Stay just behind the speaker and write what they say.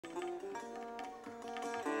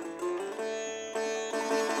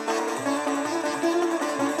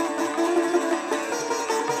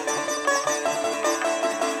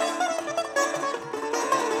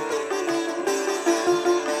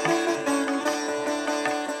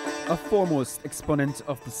A foremost exponent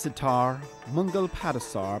of the sitar, Mungal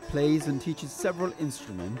Patasar plays and teaches several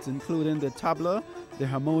instruments including the tabla, the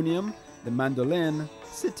harmonium, the mandolin,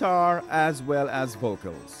 sitar, as well as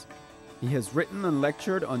vocals. He has written and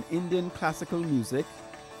lectured on Indian classical music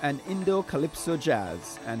and Indo-Calypso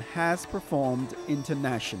jazz and has performed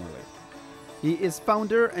internationally. He is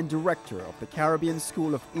founder and director of the Caribbean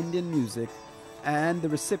School of Indian Music and the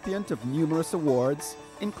recipient of numerous awards,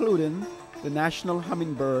 including the National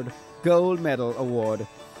Hummingbird Gold Medal Award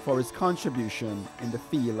for his contribution in the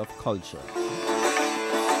field of culture.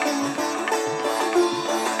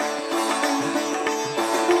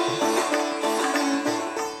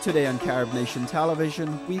 Today on Carib Nation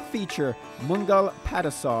Television, we feature Mungal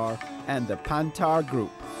Patasar and the Pantar Group.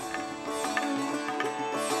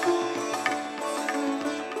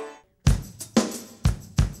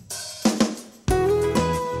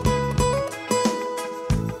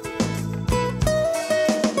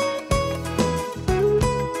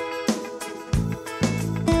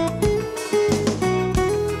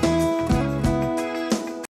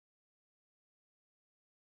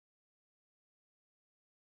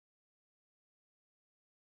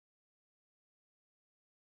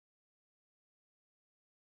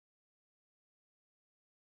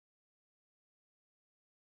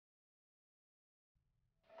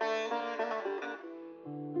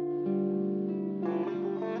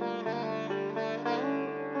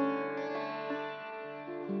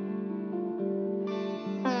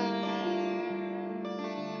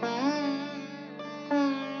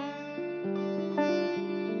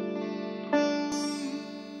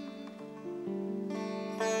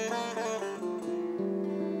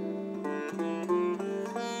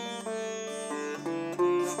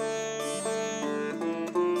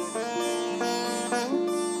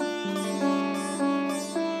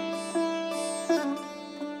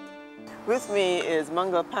 With me is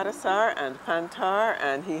Mungal Patasar and Pantar,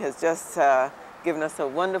 and he has just given us a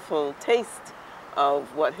wonderful taste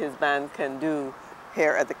of what his band can do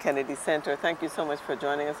here at the Kennedy Center. Thank you so much for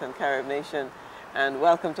joining us on Carib Nation, and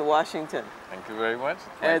welcome to Washington. Thank you very much.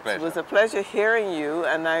 It was a pleasure hearing you,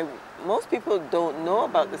 and most people don't know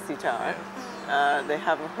about the sitar. They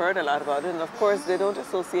haven't heard a lot about it, and of course they don't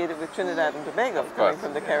associate it with Trinidad and Tobago, coming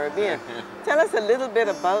from the Caribbean. Tell us a little bit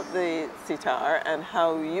about the sitar and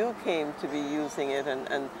how you came to be using it,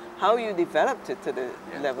 and how you developed it to the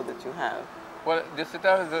level that you have. Well, the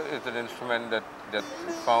sitar is an instrument that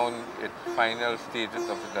found its final stages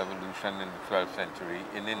of its evolution in the 12th century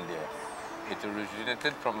in India. It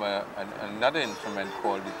originated from another instrument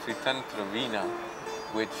called the Tritantra veena,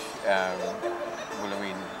 which,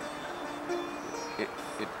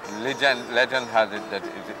 legend has it that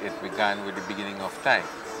it began with the beginning of time.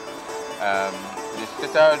 The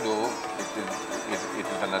sitar, though, it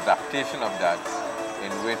is an adaptation of that,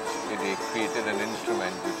 in which they created an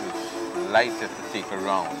instrument which is lighter to take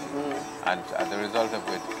around, and as a result of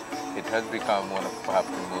which, it has become one of perhaps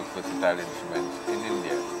the most versatile instruments in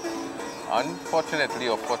India. Unfortunately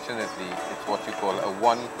or fortunately, it's what you call a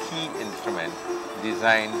one-key instrument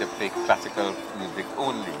designed to play classical music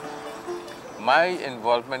only. My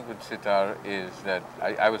involvement with sitar is that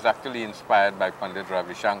I was actually inspired by Pandit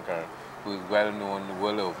Ravi Shankar, who is well known the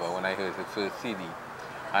world over, when I heard his first CD.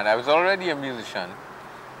 And I was already a musician,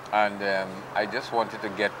 and I just wanted to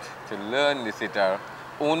get to learn the sitar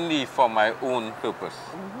only for my own purpose.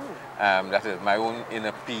 That is, my own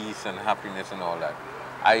inner peace and happiness and all that.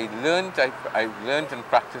 I learned and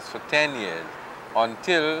practiced for 10 years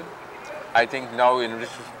until I think now in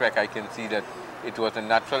retrospect I can see that it was a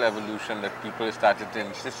natural evolution that people started to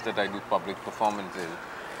insist that I do public performances,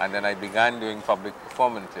 and then I began doing public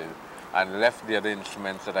performances and left the other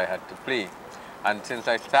instruments that I had to play. And since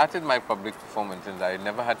I started my public performances, I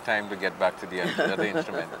never had time to get back to the other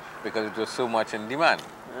instrument because it was so much in demand.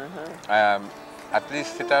 At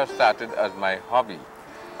least sitar started as my hobby,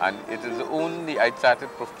 and it is only, I started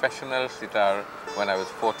professional sitar when I was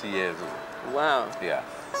 40 years old. Wow. Yeah.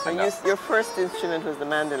 And your first instrument was the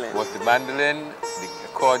mandolin? Was the mandolin, the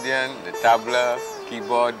accordion, the tabla,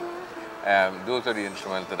 keyboard. Those are the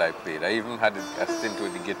instruments that I played. I even had a stint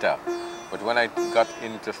with the guitar. But when I got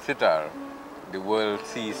into sitar, the world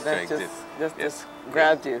ceased to exist. Just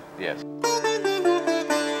grabbed you? Yes.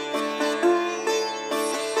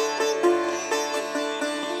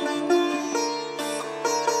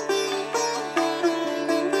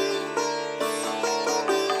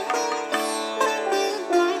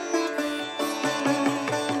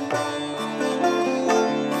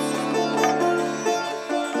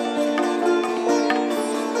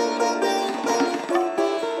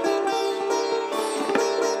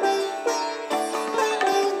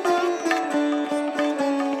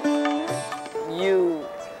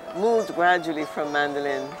 gradually from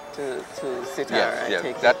mandolin to sitar. Yes,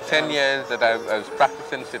 yes. That 10 years that I was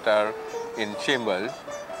practicing sitar in chambers,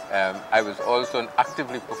 I was also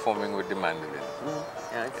actively performing with the mandolin.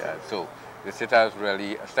 Yeah, so the sitar is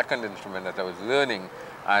really a second instrument that I was learning,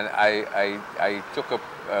 and I took a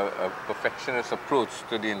perfectionist approach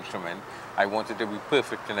to the instrument. I wanted to be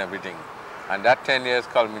perfect in everything. And that 10 years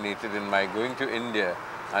culminated in my going to India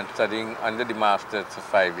and studying under the masters for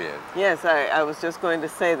 5 years. Yes, I was just going to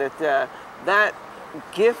say that that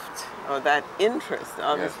gift or that interest,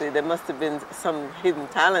 obviously, there must have been some hidden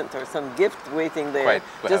talent or some gift waiting there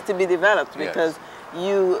just to be developed, because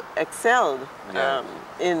you excelled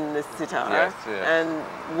in the sitar and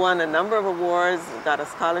won a number of awards, got a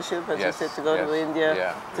scholarship, as you said, to go to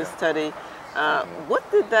India to study. What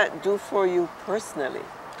did that do for you personally?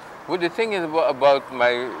 Well, the thing is about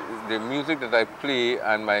the music that I play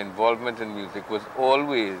and my involvement in music was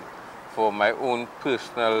always for my own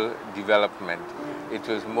personal development. It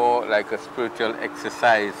was more like a spiritual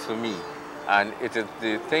exercise for me. And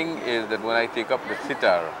the thing is that when I take up the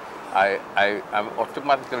sitar, I am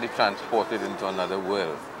automatically transported into another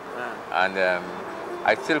world. And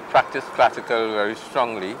I still practice classical very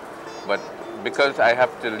strongly, but because I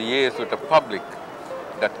have to liaise with a public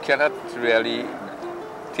that cannot really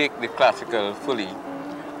take the classical fully,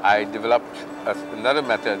 I developed another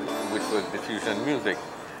method, which was diffusion music.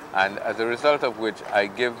 And as a result of which, I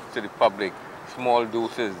give to the public small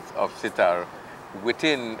doses of sitar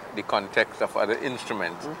within the context of other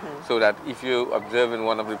instruments, so that if you observe in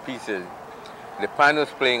one of the pieces, the pan was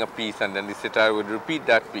playing a piece and then the sitar would repeat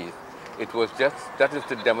that piece. It was that is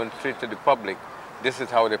to demonstrate to the public, this is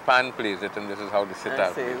how the pan plays it and this is how the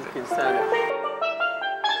sitar plays it.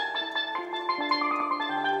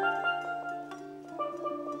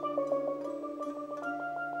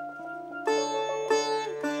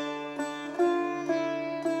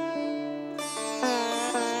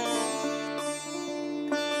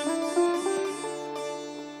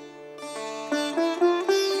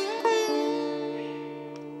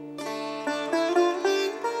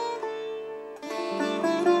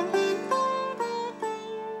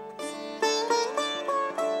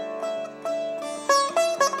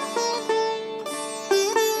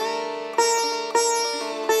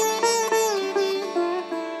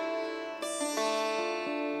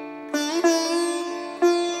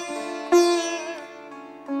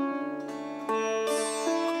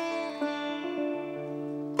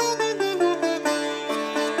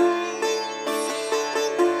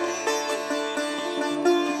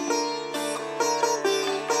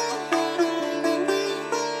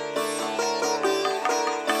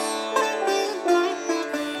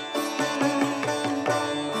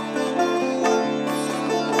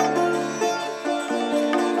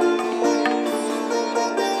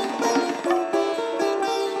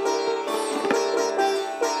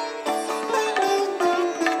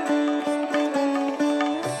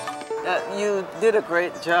 Did a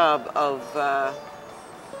great job of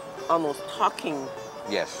almost talking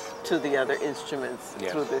to the other instruments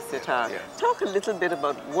through the sitar. Talk a little bit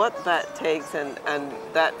about what that takes and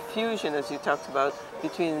that fusion, as you talked about,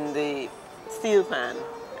 between the steel pan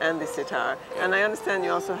and the sitar. And I understand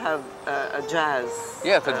you also have a jazz.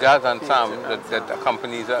 Yes, a jazz ensemble that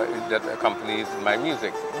accompanies my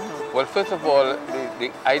music. Well, first of all,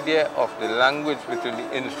 the idea of the language between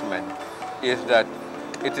the instrument is that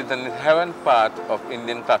it is an inherent part of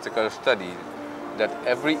Indian classical studies that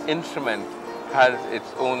every instrument has its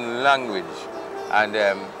own language. And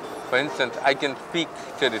for instance, I can speak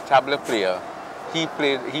to the tabla player. He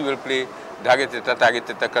will play dagatita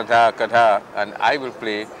tagatita kada kada, and I will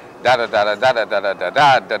play da da da da da da da da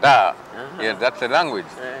da da da. Yeah, that's the language.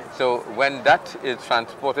 So when that is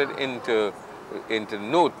transported into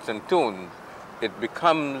notes and tones, it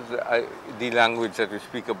becomes the language that we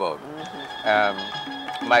speak about.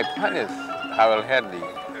 My panist, Harold Headley,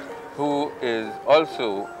 who is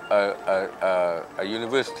also a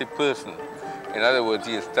university person. In other words,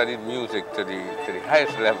 he has studied music to the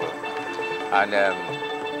highest level. And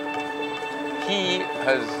he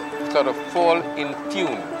has sort of fallen in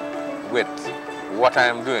tune with what I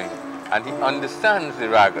am doing. And he understands the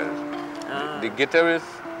ragas. The guitarist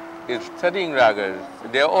is studying ragas.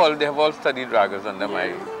 They have all studied ragas under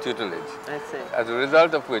my tutelage. I see. As a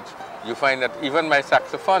result of which, you find that even my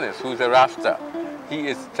saxophonist, who's a Rasta, he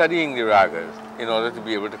is studying the ragas in order to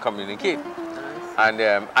be able to communicate. And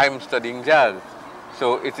I'm studying jazz.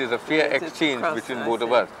 So it is a fair exchange between both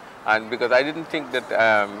of us. And because I didn't think that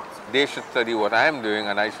they should study what I am doing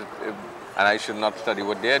and I should not study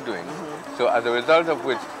what they're doing. So as a result of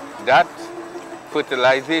which, that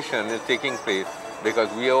fertilization is taking place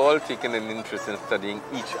because we are all taking an interest in studying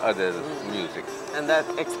each other's music. And that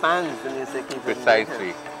expands the music even.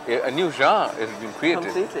 Precisely. A new genre has been created.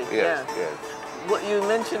 Completely, yes, yeah. yes. What you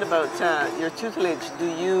mentioned about your tutelage, do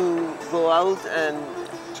you go out and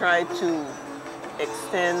try to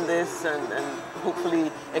extend this and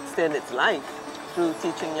hopefully extend its life through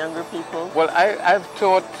teaching younger people? Well, I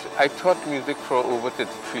taught music for over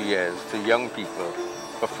 33 years to young people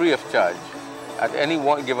for free of charge. At any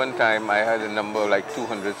one given time, I had a number like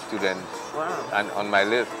 200 students on my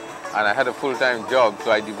list, and I had a full-time job, so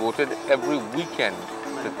I devoted every weekend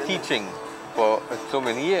to teaching for so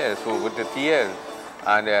many years, over 30 years.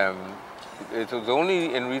 And it was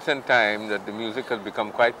only in recent time that the music has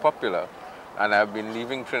become quite popular. And I've been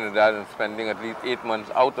leaving Trinidad and spending at least 8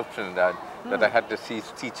 months out of Trinidad that I had to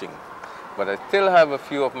cease teaching. But I still have a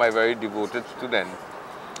few of my very devoted students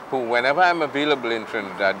who, whenever I'm available in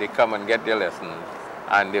Trinidad, they come and get their lessons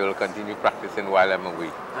and they will continue practicing while I'm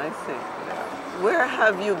away. I see. Yeah. Where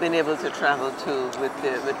have you been able to travel to with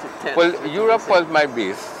the tent? Well, Europe was my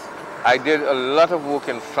base. I did a lot of work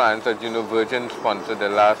in France. As you know, Virgin sponsored the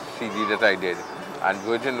last CD that I did. And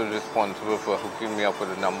Virgin was responsible for hooking me up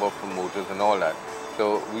with a number of promoters and all that.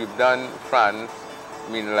 So we've done France,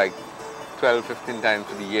 I mean like 12, 15 times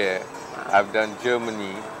a year. Wow. I've done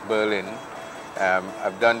Germany, Berlin.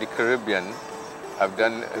 I've done the Caribbean. I've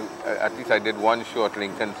done, at least I did one show at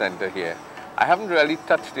Lincoln Center here. I haven't really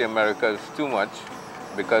touched the Americas too much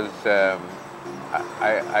because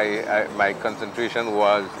my concentration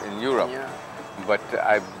was in Europe. Yeah. But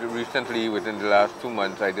I've recently, within the last 2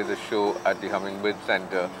 months, I did a show at the Hummingbird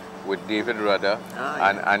Center with David Rudder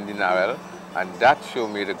and Andy Narell, and that show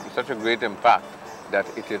made such a great impact that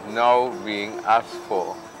it is now being asked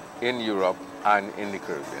for in Europe and in the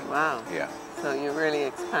Caribbean. Wow. Yeah. So you really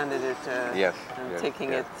expanded it yes, and yes,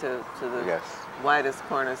 taking yes. it to the widest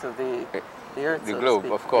corners of the earth, the globe,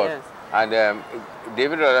 of course. Yes. And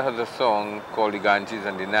David Rudder has a song called The Ganges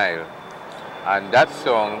and the Nile. And that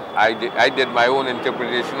song, I did my own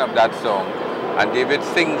interpretation of that song, and David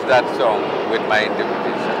sings that song with my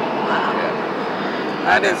interpretation. Wow.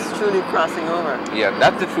 Yeah. That is truly crossing over. Yeah,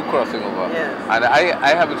 that's the true crossing over. Yes. And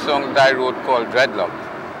I have a song that I wrote called Dreadlocks,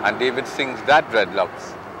 and David sings that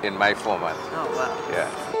Dreadlocks in my format. Oh, wow. Yeah.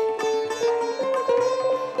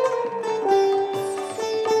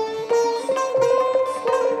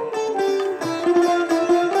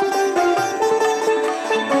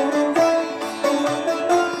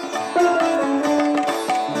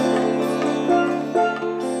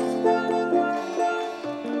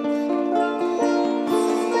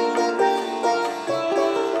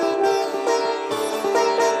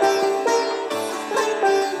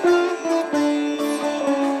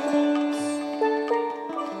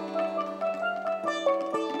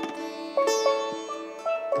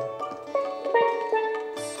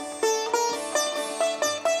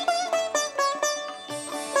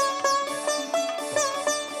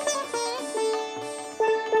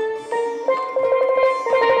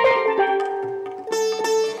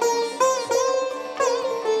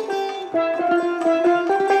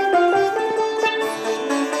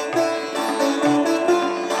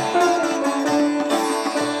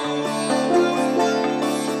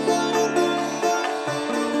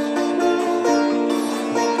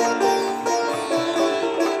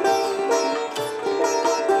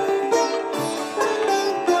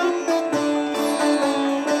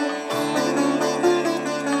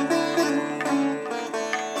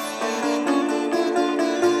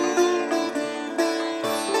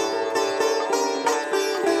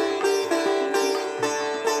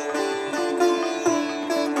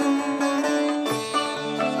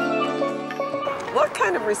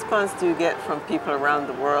 Response do you get from people around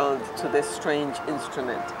the world to this strange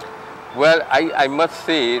instrument? Well, I must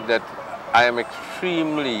say that I am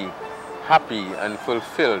extremely happy and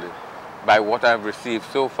fulfilled by what I've received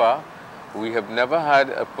so far. We have never had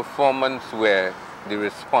a performance where the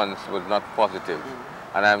response was not positive.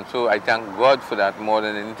 And I thank God for that more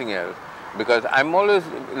than anything else, because I'm always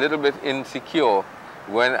a little bit insecure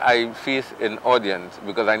when I face an audience,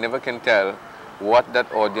 because I never can tell what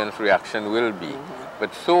that audience reaction will be.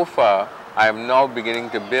 But so far, I am now beginning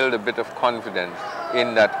to build a bit of confidence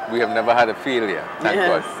in that we have never had a failure. Thank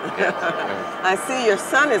God. Yes. I see your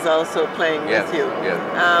son is also playing with you. Yes.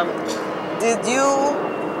 Did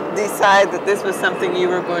you decide that this was something you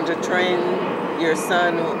were going to train your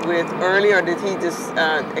son with early, or did he just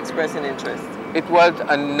express an interest? It was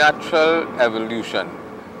a natural evolution.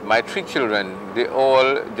 My 3 children, they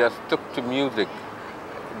all just took to music,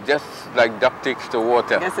 just like duck takes to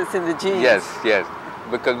water. Yes, it's in the genes. Yes, yes.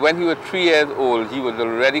 Because when he was 3 years old, he was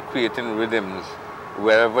already creating rhythms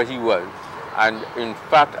wherever he was. And in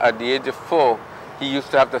fact, at the age of 4, he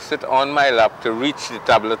used to have to sit on my lap to reach the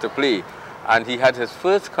tabla to play. And he had his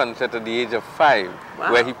first concert at the age of 5,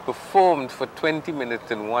 wow. where he performed for 20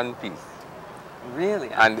 minutes in one piece. Really?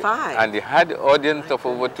 At 5? And they had an audience of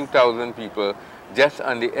over 2,000 people just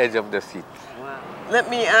on the edge of the seat. Wow. Let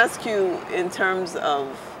me ask you, in terms of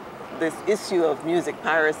this issue of music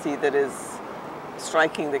piracy that is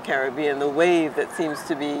striking the Caribbean, the wave that seems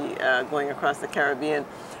to be going across the Caribbean,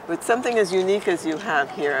 with something as unique as you have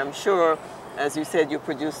here, I'm sure, as you said, you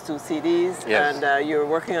produced 2 CDs, yes. and you're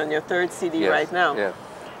working on your 3rd CD yes. right now. Yes.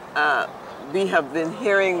 We have been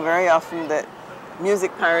hearing very often that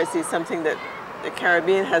music piracy is something that the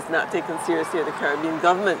Caribbean has not taken seriously, or the Caribbean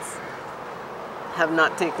governments have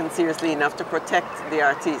not taken seriously enough to protect the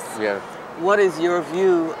artists. Yes. What is your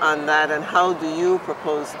view on that, and how do you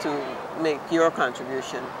propose to make your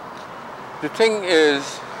contribution? The thing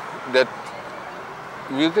is that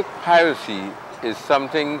music piracy is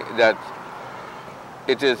something that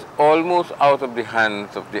it is almost out of the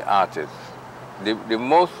hands of the artists. The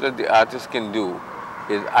most that the artists can do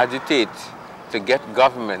is agitate to get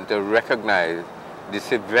government to recognize the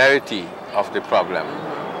severity of the problem.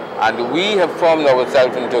 And we have formed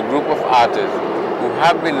ourselves into a group of artists who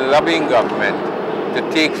have been lobbying government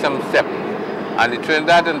to take some steps. And the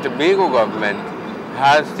Trinidad and Tobago government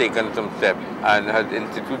has taken some steps and has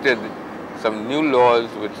instituted some new laws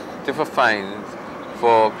with stiffer fines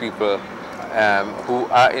for people who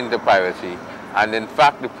are into piracy. And in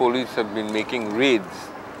fact, the police have been making raids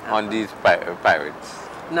on these pirates.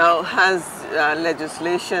 Now, has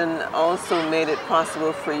legislation also made it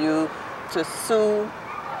possible for you to sue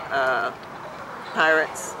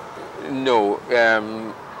pirates? No.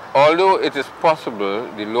 Although it is possible,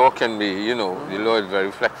 the law can be, you know, the law is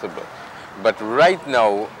very flexible. But right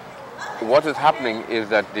now, what is happening is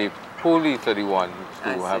that the police are the ones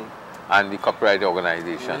who have, and the copyright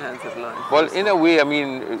organization. Well, in a way, I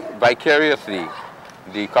mean, vicariously,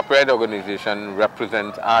 the copyright organization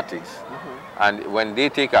represents artists. And when they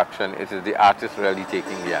take action, it is the artist really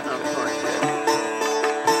taking the action. Of course.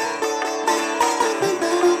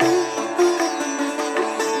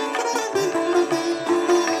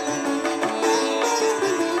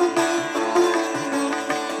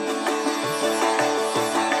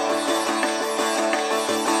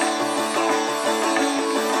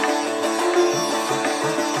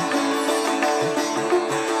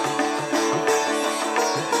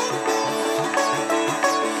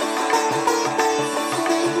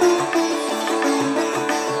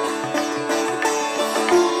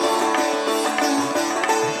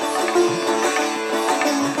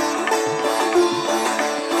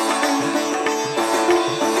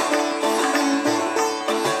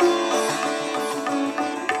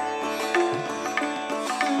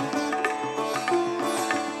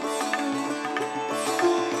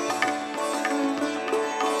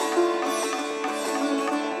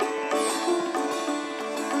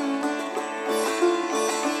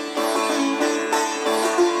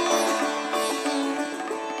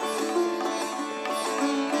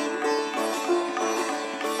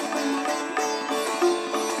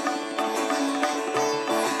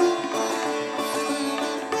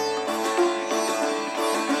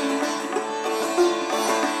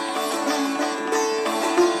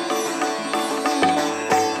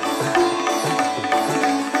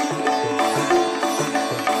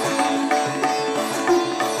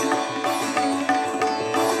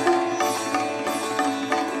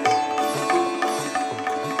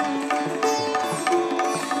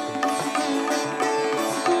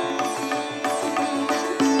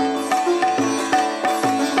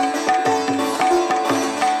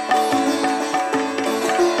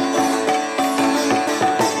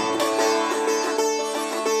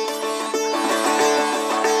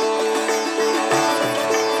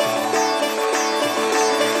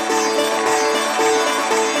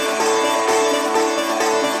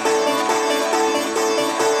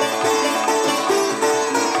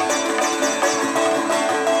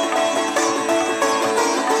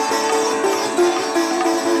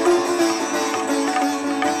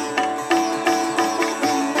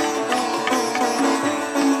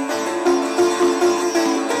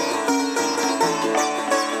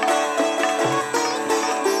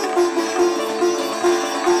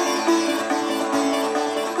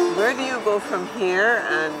 From here,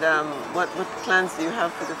 and what plans do you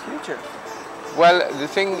have for the future? Well, the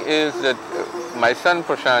thing is that my son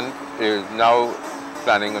Prashant is now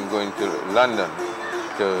planning on going to London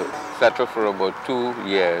to settle for about 2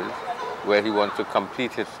 years, where he wants to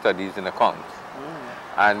complete his studies in accounts.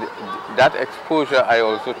 And that exposure, I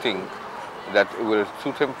also think, that will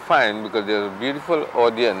suit him fine, because there's a beautiful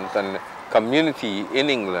audience and community in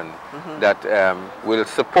England that will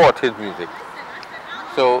support his music.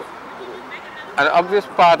 So an obvious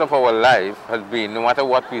part of our life has been, no matter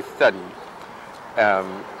what we study,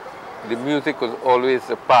 the music was always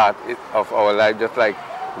a part of our life, just like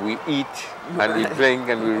we eat and we drink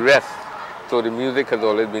and we rest. So the music has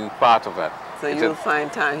always been part of that. So you will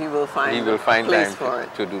find time, he will find place for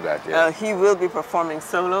it. To do that, yeah. He will be performing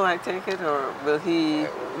solo, I take it, or will he?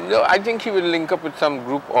 No, I think he will link up with some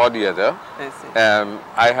group or the other. I see.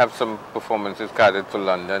 I have some performances carded for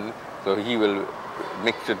London, so he will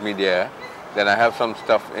mix with me there. Then I have some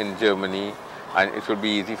stuff in Germany, and it will be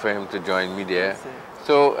easy for him to join me there.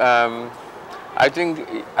 So I think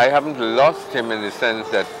I haven't lost him in the sense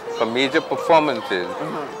that for major performances,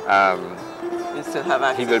 you still have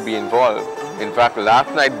access. He will be involved. In fact,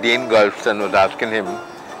 last night Dane Gulston was asking him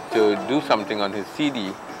to do something on his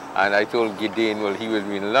CD, and I told Dane, well, he will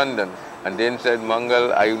be in London. And Dane said,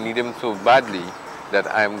 Mungal, I need him so badly that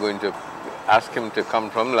I am going to ask him to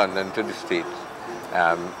come from London to the States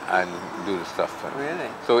and do the stuff. Really?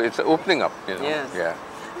 So it's opening up, you know. Yes. Yeah.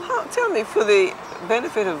 Tell me, for the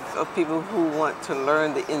benefit of people who want to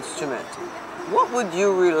learn the instrument, what would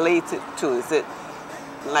you relate it to? Is it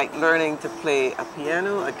like learning to play a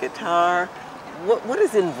piano, a guitar? What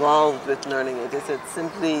is involved with learning it? Is it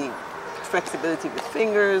simply flexibility with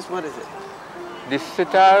fingers? What is it? The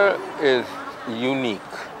sitar is unique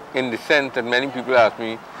in the sense that many people ask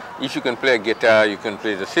me, if you can play a guitar, you can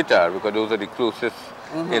play the sitar, because those are the closest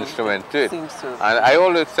instruments to it. Seems so. And I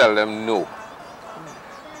always tell them, no.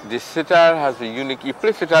 The sitar has a unique, you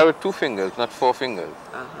play sitar with 2 fingers, not 4 fingers.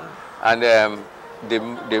 And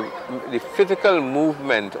the physical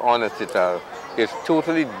movement on a sitar is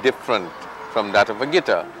totally different from that of a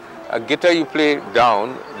guitar. A guitar you play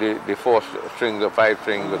down, the 4 strings or 5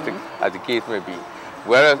 strings or 6, as the case may be.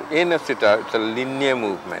 Whereas in a sitar, it's a linear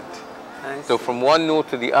movement. So from one note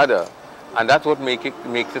to the other, and that's what makes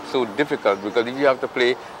it so difficult, because if you have to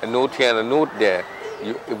play a note here and a note there,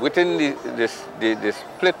 within the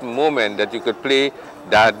split moment that you could play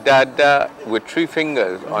da da da with 3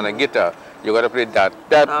 fingers on a guitar, you got to play da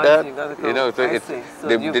da da. You know, so it's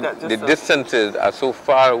the distances are so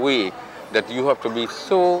far away that you have to be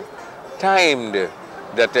so timed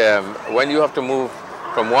that when you have to move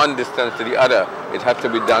from one distance to the other, it has to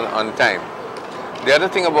be done on time. The other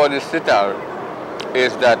thing about the sitar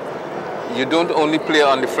is that you don't only play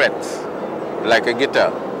on the frets like a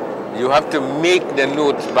guitar. You have to make the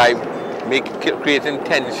notes by creating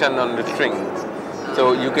tension on the strings.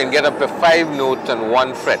 So you can get up to 5 notes on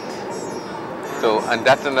 1 fret. So, and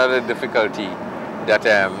that's another difficulty that,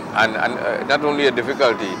 and not only a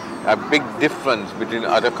difficulty, a big difference between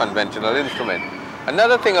other conventional instruments.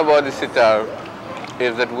 Another thing about the sitar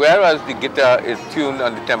is that whereas the guitar is tuned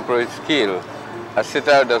on the temperate scale, a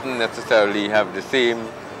sitar doesn't necessarily have the same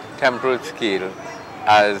temperate scale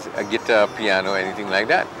as a guitar, piano, anything like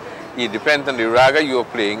that. It depends on the raga you are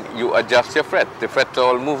playing, you adjust your fret. The frets are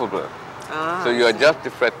all movable. So you adjust the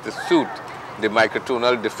fret to suit the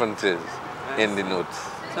microtonal differences in the notes.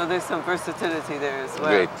 So there's some versatility there as well.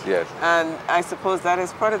 Great, yes. And I suppose that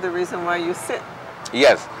is part of the reason why you sit.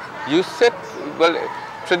 Yes, you sit, well,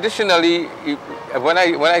 traditionally, when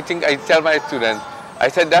I tell my students, I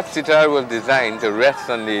said that sitar was designed to rest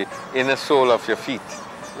on the inner sole of your feet.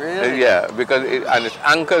 Really? Yeah, because it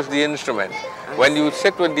anchors the instrument. When you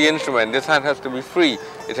sit with the instrument, this hand has to be free.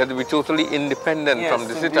 It has to be totally independent from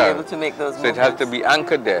the sitar. Yes, to be able to make those movements. So it has to be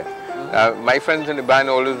anchored there. My friends in the band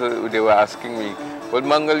always they were asking me, well,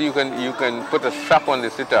 Mungal, you can put a strap on the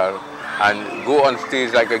sitar and go on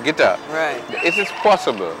stage like a guitar. Right. It is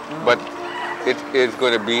possible, but it is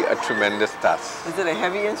going to be a tremendous task. Is it a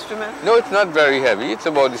heavy instrument? No, it's not very heavy. It's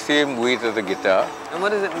about the same weight as a guitar. And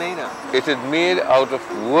what is it made of? It is made out of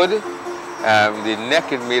wood. The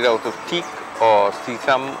neck is made out of teak or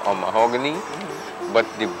sesame or mahogany. But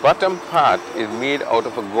the bottom part is made out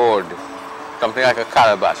of a gourd, something like a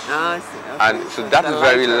calabash. Ah, I see. Okay. And so that is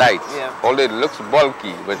very light. Yeah. Although it looks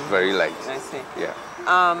bulky, but it's very light. I see. Yeah.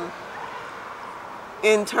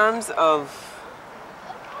 In terms of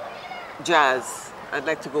jazz, I'd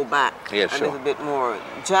like to go back a little bit more.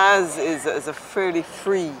 Jazz is a fairly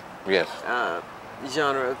free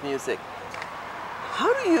genre of music.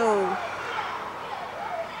 How do you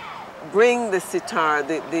bring the sitar,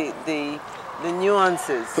 the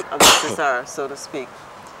nuances of the sitar, so to speak,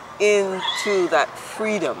 into that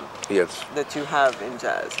freedom that you have in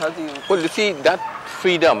jazz? How do you... Well, you see, that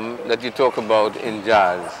freedom that you talk about in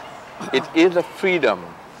jazz, it is a freedom,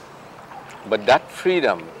 but that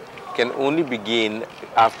freedom can only begin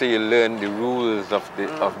after you learn the rules of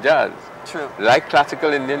jazz. True. Like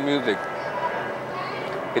classical Indian music,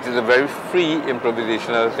 It is a very free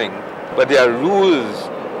improvisational thing, but there are rules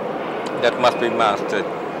that must be mastered.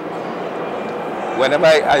 Whenever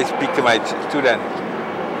I speak to my students,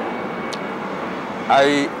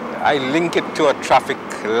 I link it to a traffic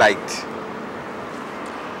light.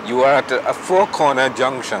 You are at a four-corner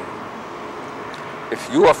junction. If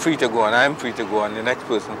you are free to go and I'm free to go and the next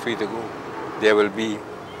person free to go, there will be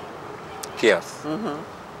chaos.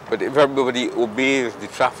 But if everybody obeys the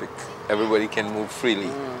traffic, everybody can move freely.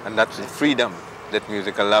 And that's the freedom that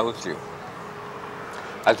music allows you.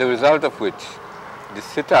 As a result of which, the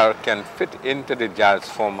sitar can fit into the jazz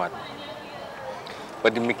format.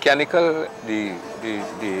 But the mechanical,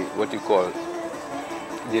 what you call,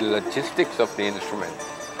 the logistics of the instrument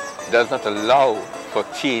does not allow for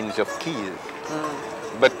change of keys.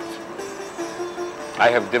 But I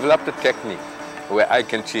have developed a technique where I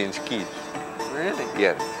can change keys. Really?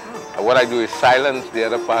 Yes. What I do is silence the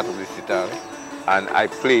other part of the sitar and I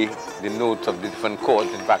play the notes of the different chords.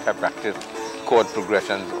 In fact, I practice chord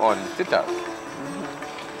progressions on the sitar.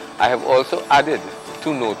 I have also added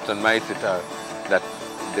 2 notes on my sitar that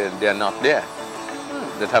they're not there,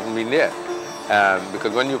 that haven't been there.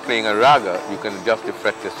 Because when you're playing a raga, you can adjust the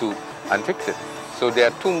fret to suit and fix it. So there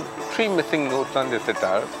are 3 missing notes on the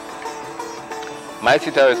sitar. My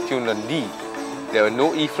sitar is tuned on D. There are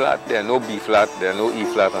no E flat, there are no B flat, there are no E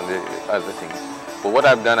flat on the other things. But what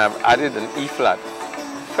I've done, I've added an E flat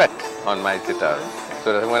fret on my sitar,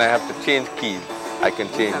 so that when I have to change keys, I can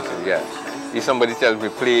change it. Yeah. If somebody tells me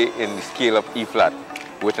play in the scale of E flat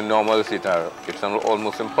with a normal sitar, it's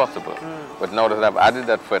almost impossible. But now that I've added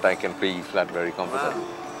that fret, I can play E flat very comfortably.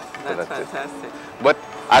 Wow. That's fantastic. But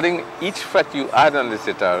adding each fret you add on the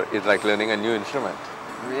sitar is like learning a new instrument.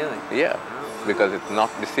 Really? Yeah. Because it's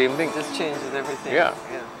not the same thing. It just changes everything. Yeah.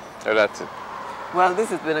 So that's it. Well, this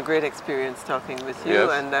has been a great experience talking with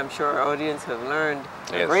you, and I'm sure our audience have learned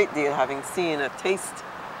a great deal, having seen a taste.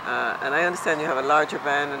 And I understand you have a larger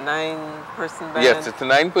band, a 9-person band. Yes, it's a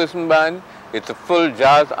 9-person band. It's a full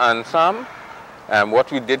jazz ensemble. And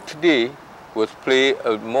what we did today was play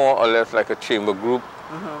more or less like a chamber group,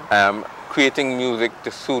 creating music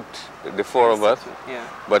to suit the 4 of us. Yeah.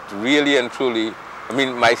 But really and truly, I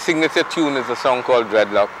mean, my signature tune is a song called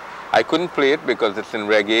Dreadlock. I couldn't play it because it's in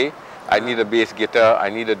reggae. I need a bass guitar, I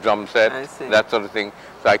need a drum set, that sort of thing.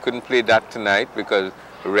 So I couldn't play that tonight because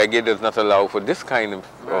reggae does not allow for this kind of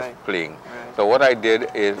playing. So what I did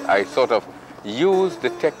is I sort of used the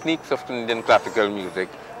techniques of Indian classical music,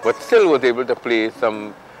 but still was able to play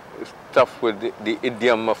some stuff with the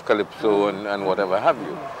idiom of Calypso and whatever have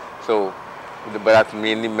you. So, but that's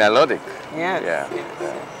mainly melodic. Yes, yes.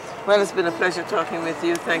 Well, it's been a pleasure talking with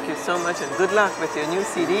you. Thank you so much, and good luck with your new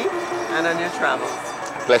CD and on your travels.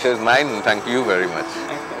 Pleasure is mine, and thank you very much.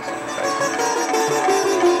 Thank you.